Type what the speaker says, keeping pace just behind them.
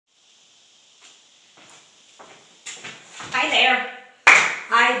there.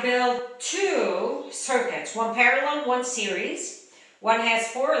 I built two circuits, one parallel, one series. One has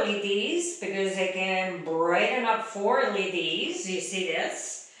 4 LEDs because I can brighten up 4 LEDs. You see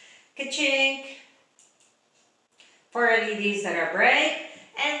this? Ka-chink. 4 LEDs that are bright.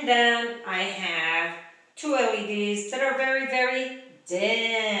 And then I have 2 LEDs that are very, very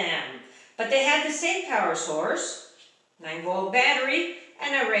dim. But they have the same power source, 9-volt battery,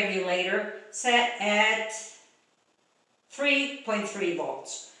 and a regulator set at 3.3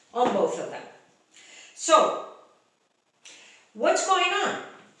 volts on both of them. So, what's going on?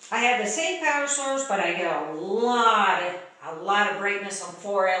 I have the same power source, but I get a lot of brightness on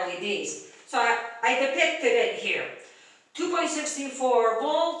 4 LEDs. So I depicted it here. 2.64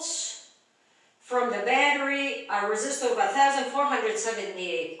 volts from the battery, a resistor of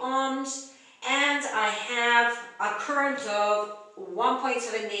 1,478 ohms, and I have a current of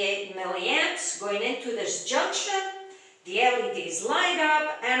 1.78 milliamps going into this junction. The LEDs light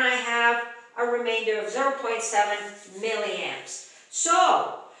up, and I have a remainder of 0.7 milliamps.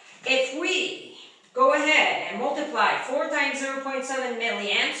 So, if we go ahead and multiply 4 times 0.7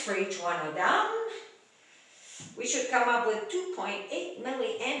 milliamps for each one of them, we should come up with 2.8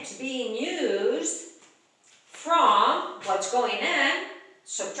 milliamps being used from what's going in,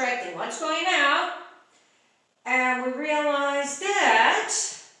 subtracting what's going out, and we realize that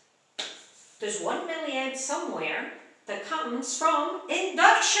there's 1 milliamp somewhere that comes from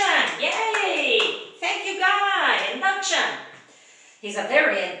induction. Yay! Thank you, God. Induction. He's a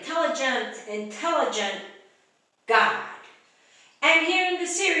very intelligent God. And here in the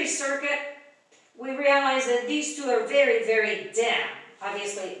series circuit, we realize that these two are very, very dim.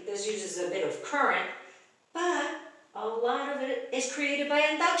 Obviously, this uses a bit of current, but a lot of it is created by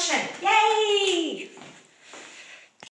induction. Yay!